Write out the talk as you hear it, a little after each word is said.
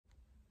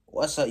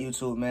What's up,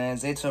 YouTube, man?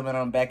 Zayto, man,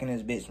 I'm back in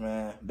this bitch,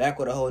 man. Back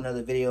with a whole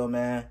nother video,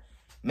 man.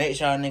 Make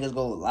sure y'all niggas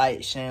go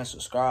like, share, and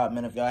subscribe,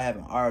 man, if y'all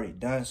haven't already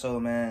done so,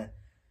 man.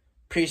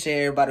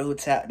 Appreciate everybody who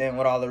tapped in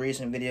with all the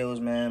recent videos,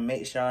 man.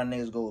 Make sure y'all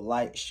niggas go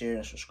like, share,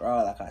 and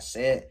subscribe, like I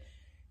said.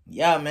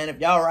 Yeah, man, if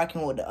y'all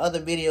rocking with the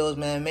other videos,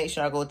 man, make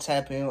sure y'all go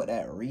tap in with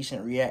that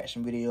recent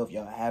reaction video if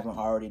y'all haven't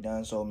already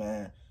done so,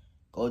 man.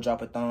 Go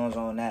drop a thumbs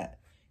on that.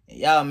 And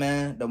y'all,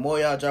 man, the more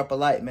y'all drop a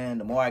like, man,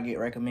 the more I get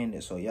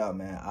recommended. So, y'all,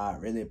 man, I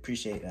really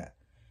appreciate that.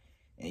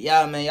 And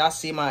y'all, man, y'all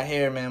see my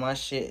hair, man, my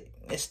shit,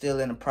 it's still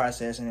in the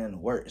process and in the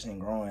works and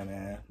growing,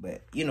 man.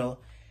 But, you know,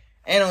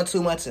 ain't on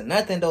too much of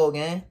nothing, though,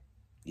 gang.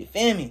 You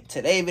feel me?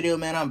 Today video,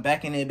 man, I'm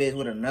back in this bitch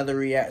with another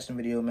reaction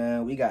video,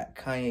 man. We got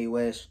Kanye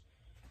West.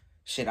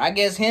 Shit, I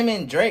guess him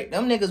and Drake,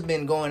 them niggas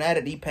been going at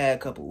it these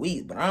past couple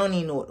weeks, but I don't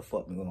even know what the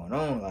fuck been going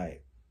on.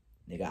 Like,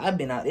 nigga, I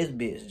been out this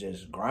bitch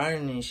just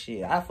grinding and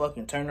shit. I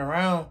fucking turned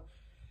around.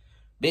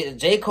 Bitch,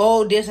 J.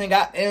 Cole dissing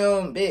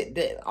goddamn,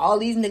 bitch, all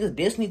these niggas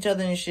dissing each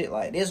other and shit.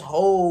 Like, this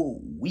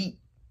whole week,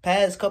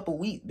 past couple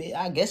weeks, bitch,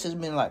 I guess it's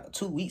been like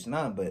 2 weeks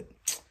now, but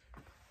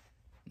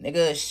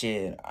nigga,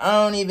 shit, I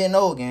don't even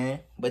know, gang.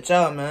 But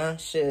y'all, man,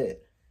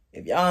 shit,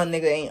 if y'all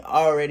nigga ain't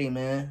already,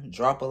 man,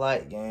 drop a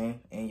like,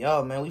 gang. And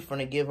y'all, man, we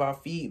finna give our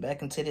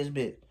feedback into this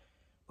bit.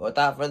 But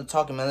without further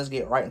talking, man, let's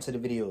get right into the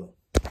video.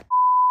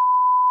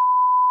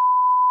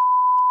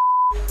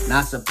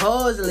 Now,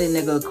 supposedly,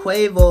 nigga,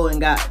 Quavo and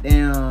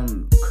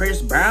goddamn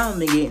Chris Brown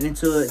been getting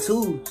into it,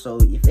 too.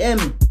 So, you feel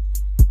me?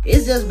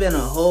 It's just been a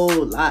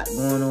whole lot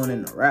going on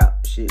in the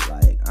rap shit.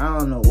 Like, I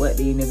don't know what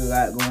these niggas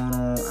got going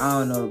on. I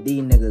don't know if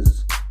these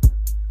niggas...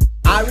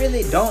 I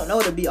really don't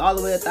know, to be all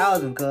the way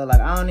 1,000, cuz, like,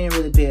 I don't even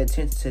really pay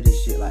attention to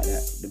this shit like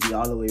that, to be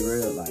all the way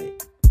real,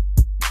 like.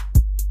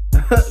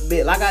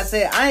 But like I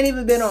said, I ain't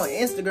even been on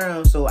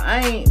Instagram, so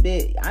I ain't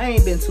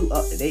been too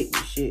up to date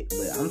with shit,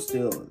 but I'm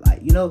still,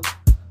 like, you know.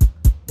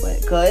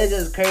 But, cuz, it's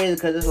just crazy,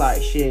 cuz it's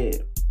like,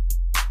 shit.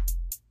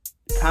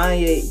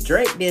 Kanye,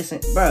 Drake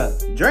dissing,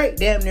 bruh, Drake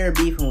damn near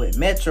beefing with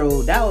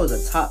Metro. That was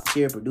a top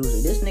tier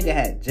producer. This nigga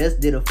had just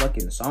did a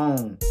fucking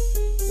song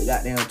with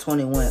goddamn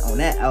 21 on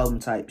that album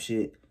type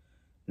shit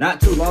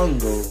not too long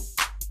ago.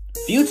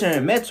 Future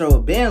and Metro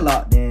been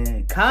locked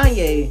in.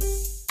 Kanye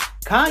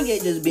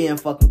just being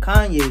fucking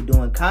Kanye,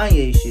 doing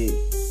Kanye shit.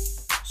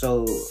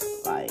 So,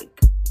 like,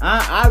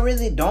 I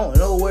really don't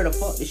know where the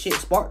fuck this shit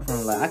sparked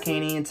from. Like, I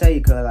can't even tell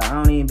you, cuz, like, I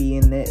don't even be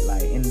in that,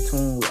 like, in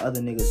tune with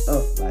other niggas'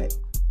 stuff. Like,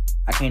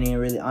 I can't even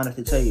really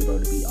honestly tell you, bro,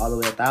 to be all the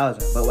way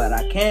 1,000. But what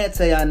I can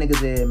tell y'all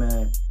niggas is,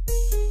 man,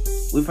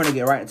 we finna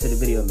get right into the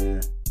video,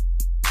 man.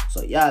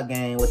 So, y'all,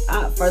 gang,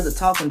 without further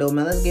talking, though,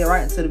 man, let's get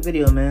right into the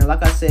video, man.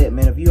 Like I said,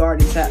 man, if you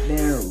already tapped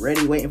in,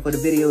 ready, waiting for the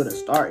video to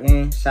start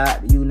in, shout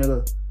out to you,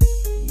 nigga.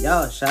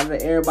 Y'all, shout out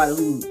to everybody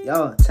who,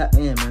 y'all, tapped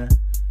in, man.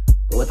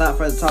 But without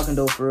further talking,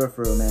 though, for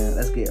real, man,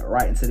 let's get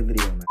right into the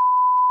video, man.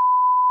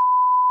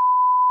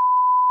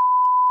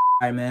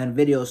 Alright, man,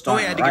 video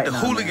starting right now. We had to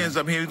get the hooligans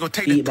up here. We gonna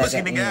take this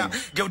pussy nigga out.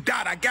 Yo,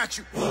 Dot, I got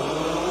you.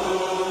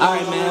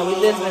 Alright, man, we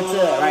listening to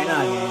it right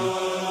now,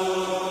 man.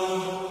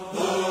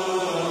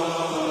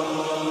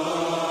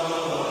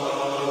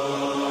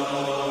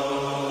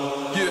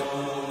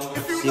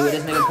 See what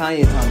this nigga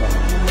Kanye talking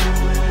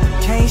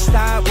about. Can't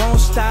stop, won't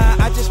stop.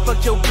 I just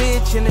fucked your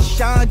bitch in a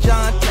Sean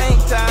John tank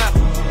top.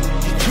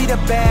 You treat a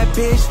bad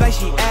bitch like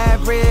she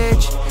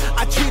average.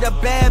 I treat a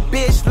bad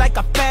bitch like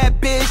a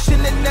fat bitch,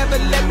 and they never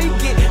let me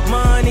get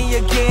money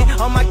again.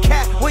 On my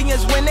Cat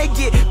Williams when they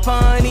get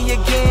funny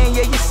again.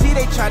 Yeah, you see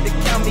they tried to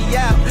count me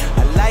out.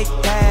 I like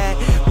that.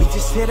 We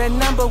just hit a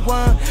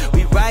 #1.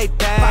 We right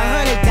back.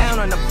 500 down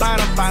on the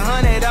bottom,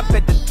 500 up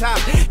at the top.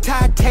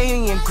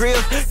 Titanium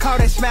grills, call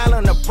that smile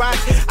on the rock.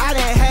 I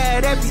done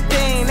had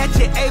everything that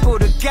you're able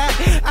to got.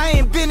 I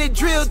invented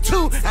drill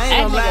too. I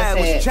ain't gonna lie,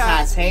 it was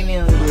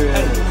titanium grills.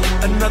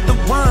 Hey, another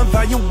one,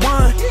 volume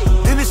 1.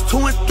 Then it's 2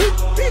 and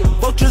 3.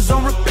 Vultures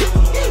on repeat.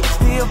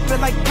 Still feel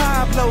like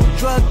Pablo,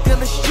 drug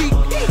dealer chic.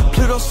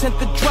 Pluto sent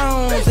the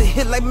drones, a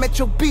hit like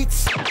Metro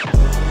Beats.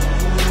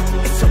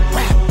 It's a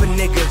rap for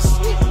niggas.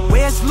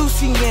 Where's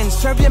Lucien?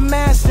 Serve your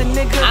master,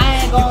 nigga.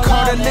 You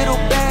caught a little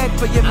bag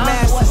for your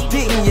masters,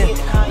 didn't you?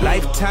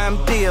 Lifetime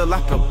deal,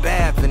 I feel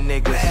bad for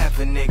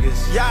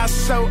niggas. Y'all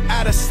so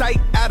out of sight,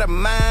 out of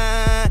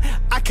mind.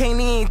 I can't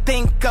even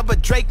think of a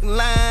Drake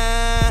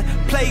line.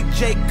 Play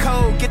J.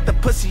 Cole, get the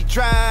pussy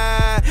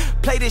dry.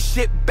 Play this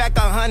shit back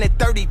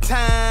 130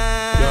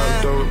 times.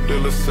 Young dope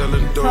dealer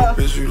selling dope,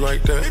 is you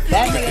like that?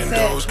 Kicking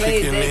those,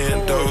 kicking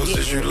in those,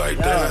 is you like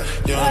that?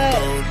 Young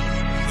dope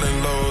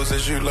and lows,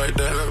 is you like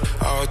that?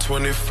 All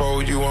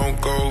 24, you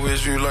won't go,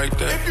 is you like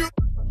that?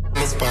 On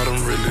the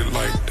bottom, really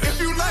like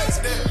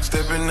that.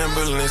 Stepping in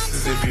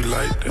balances, if you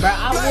like that. Bro,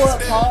 I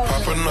would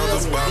pop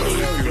another bottle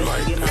if you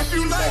like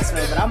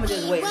that. But I'ma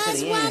just wait until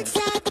the end.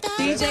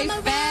 DJ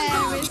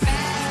Ferris.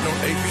 No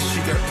AP, she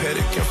got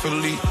Patek and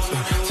Philippe.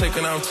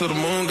 Taking out to the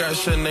moon, got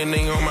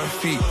Chanel on my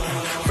feet.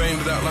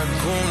 Banged it out like a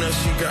goon, now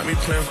she got me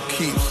playing for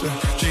keeps.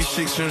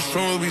 G6 and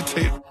strong, we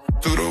take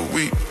through the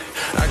week.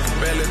 I can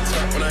barely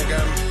talk when I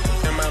got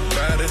in my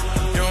body.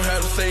 You don't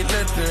have to say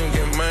nothing,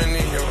 get money.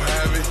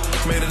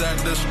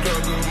 the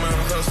struggle, my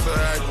hustle,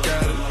 I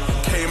got it.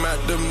 Came out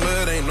the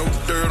mud, ain't no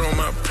dirt on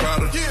my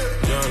product.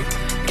 Young,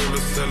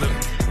 dealer selling,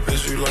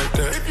 is you like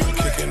that?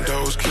 Kicking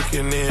doors,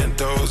 kicking in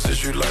doors,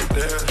 is you like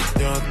that?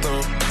 Young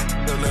throw,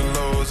 selling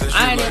lows, is you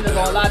I ain't like even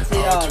gonna lie to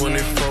y'all,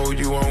 24,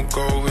 you won't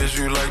go, is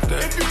you like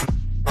that?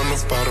 On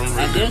the bottom,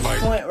 really at this like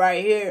point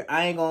right here,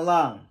 I ain't gonna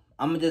lie.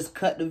 I'm gonna just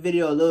cut the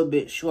video a little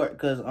bit short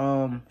because,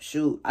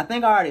 shoot, I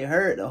think I already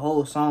heard the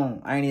whole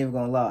song. I ain't even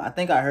gonna lie. I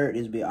think I heard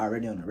this bit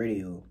already on the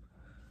radio.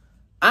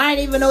 I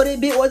didn't even know this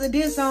bit was a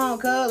diss song,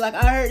 cuz. Like,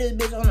 I heard this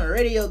bitch on the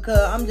radio, cuz.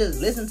 I'm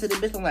just listening to the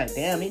bitch. I'm like,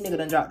 damn, these niggas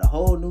done dropped a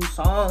whole new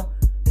song.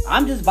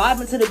 I'm just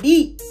vibing to the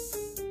beat.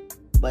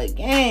 But,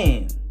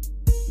 gang,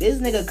 this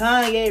nigga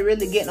Kanye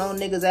really getting on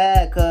niggas'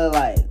 ass, cuz,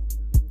 like,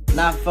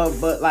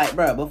 but, like,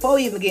 bro, before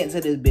we even get into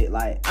this bit,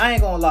 like, I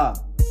ain't gonna lie.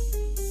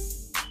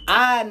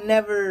 I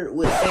never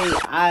would say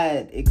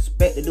I'd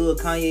expect to do a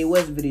Kanye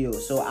West video.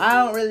 So,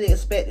 I don't really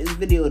expect this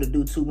video to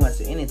do too much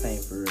of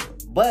anything, for real.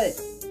 But,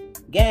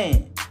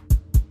 gang,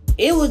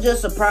 it was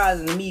just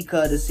surprising to me,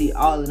 cuz, to see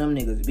all of them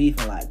niggas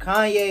beefing. Like,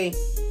 Kanye,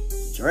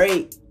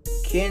 Drake,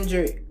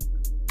 Kendrick,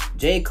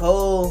 J.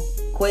 Cole,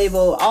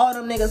 Quavo, all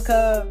them niggas,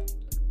 cuz.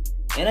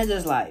 And it's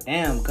just like,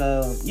 damn,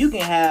 cuz, you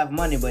can have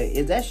money, but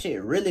is that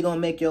shit really gonna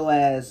make your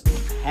ass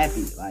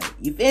happy? Like,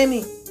 you feel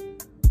me?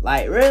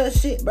 Like, real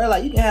shit, bro.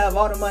 Like, you can have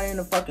all the money in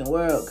the fucking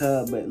world,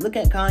 cuz, but look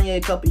at Kanye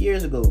a couple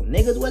years ago.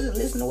 Niggas wasn't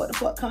listening to what the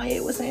fuck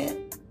Kanye was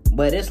saying.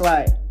 But it's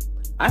like,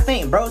 I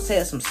think bro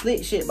said some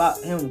slick shit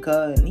about him,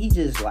 cuz, and he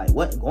just, like,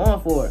 wasn't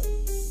going for it.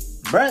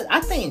 Bro,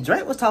 I think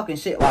Drake was talking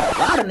shit like a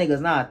lot of niggas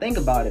now I think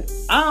about it.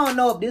 I don't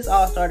know if this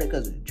all started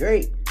because of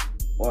Drake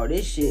or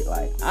this shit,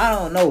 like, I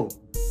don't know.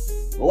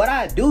 But what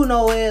I do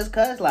know is,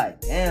 cuz, like,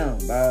 damn,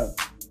 bro.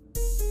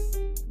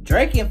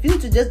 Drake and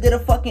Future just did a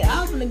fucking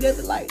album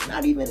together, like,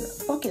 not even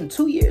fucking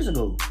 2 years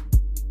ago.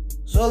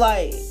 So,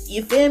 like,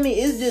 you feel me?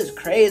 It's just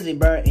crazy,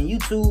 bro. And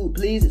YouTube,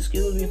 please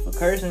excuse me for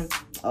cursing.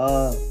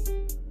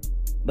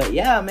 But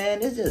yeah,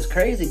 man, it's just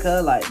crazy,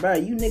 cuz, like, bro,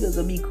 you niggas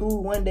will be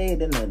cool one day,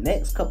 then the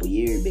next couple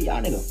years, bitch,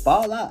 y'all niggas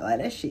fall out. Like,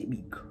 that shit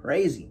be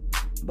crazy.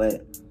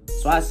 But,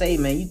 so I say,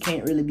 man, you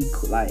can't really be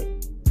cool, like,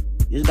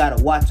 you just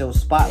gotta watch your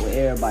spot with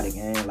everybody,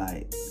 gang.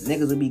 Like,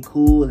 niggas will be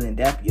cool and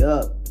dap you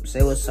up,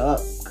 say what's up,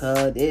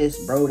 cuz,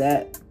 this, bro,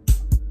 that.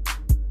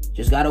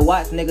 Just gotta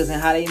watch niggas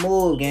and how they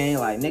move, gang.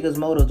 Like, niggas'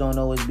 motives don't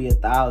always be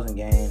 1,000,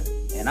 gang.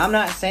 And I'm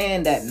not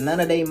saying that none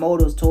of their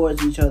motives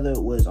towards each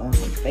other was on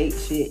some fake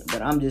shit,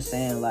 but I'm just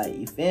saying, like,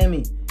 you feel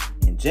me?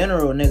 In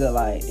general, nigga,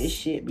 like, this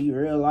shit be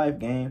real life,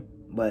 gang.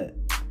 But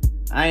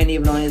I ain't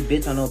even on this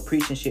bitch on no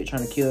preaching shit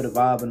trying to kill the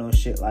vibe or no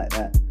shit like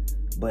that.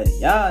 But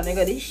y'all,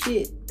 nigga, this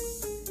shit,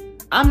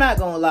 I'm not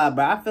gonna lie,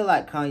 bro. I feel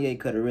like Kanye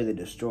could have really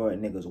destroyed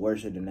niggas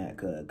worse than that,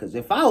 cuz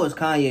if I was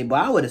Kanye, bro,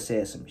 I would have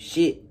said some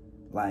shit.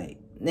 Like,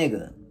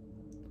 nigga,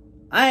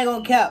 I ain't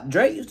gonna cap.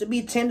 Drake used to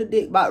be tender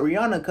dick about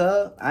Rihanna,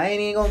 cuz. I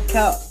ain't even gonna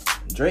cap.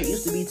 Drake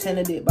used to be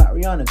tender dick about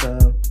Rihanna,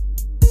 cuz.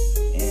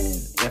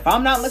 And if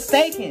I'm not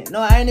mistaken, no,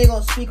 I ain't even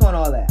gonna speak on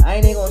all that.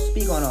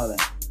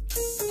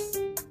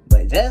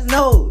 But just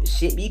know,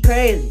 shit be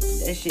crazy.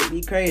 That shit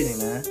be crazy,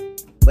 man.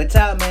 But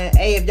y'all, man,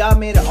 hey, if y'all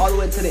made it all the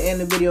way to the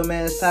end of the video,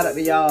 man, shout out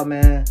to y'all,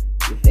 man.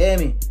 You feel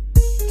me?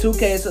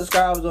 2K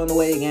subscribers on the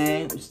way,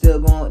 gang. I'm still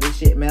going with this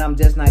shit, man. I'm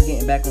just not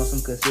getting back on some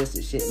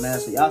consistent shit, man.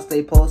 So y'all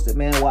stay posted,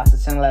 man. Watch the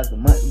channel as the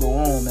months go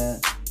on, man.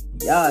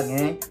 Y'all,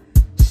 gang.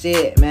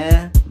 Shit,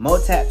 man. More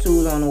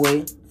tattoos on the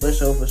way. For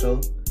sure, for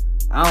sure.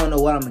 I don't know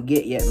what I'm gonna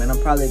get yet, man. I'm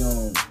probably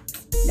gonna...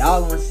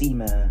 Y'all gonna see,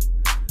 man.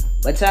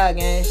 But y'all,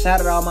 gang, shout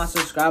out to all my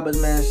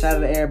subscribers, man. Shout out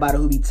to everybody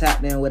who be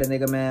tapped in with a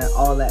nigga, man.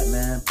 All that,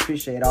 man.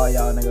 Appreciate all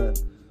y'all,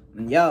 nigga.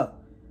 And yo,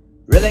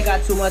 really ain't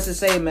got too much to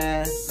say,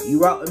 man.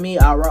 You rock with me,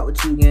 I'll rock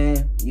with you,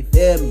 gang. You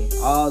feel me?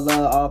 All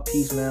love, all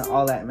peace, man.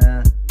 All that,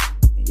 man.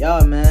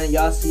 Y'all, man,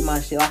 y'all see my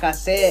shit. Like I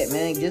said,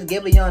 man, just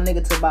give a young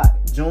nigga to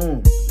about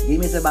June. Give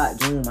me to about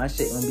June. My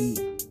shit gonna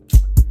be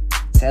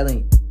telling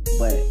you.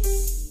 But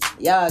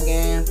y'all,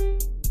 gang,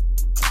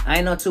 I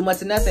ain't know too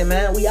much of nothing,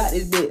 man. We out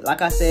this bit.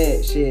 Like I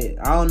said, shit,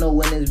 I don't know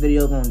when this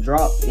video gonna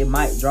drop. It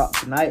might drop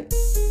tonight.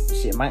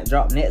 Shit might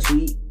drop next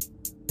week.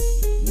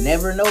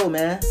 Never know,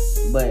 man.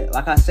 But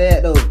like I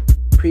said, though,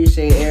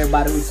 appreciate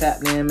everybody who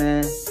tapped in,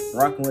 man.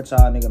 Rocking with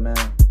y'all, nigga, man.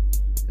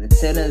 And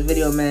until this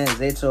video, man,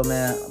 Zato,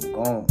 man, I'm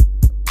gone.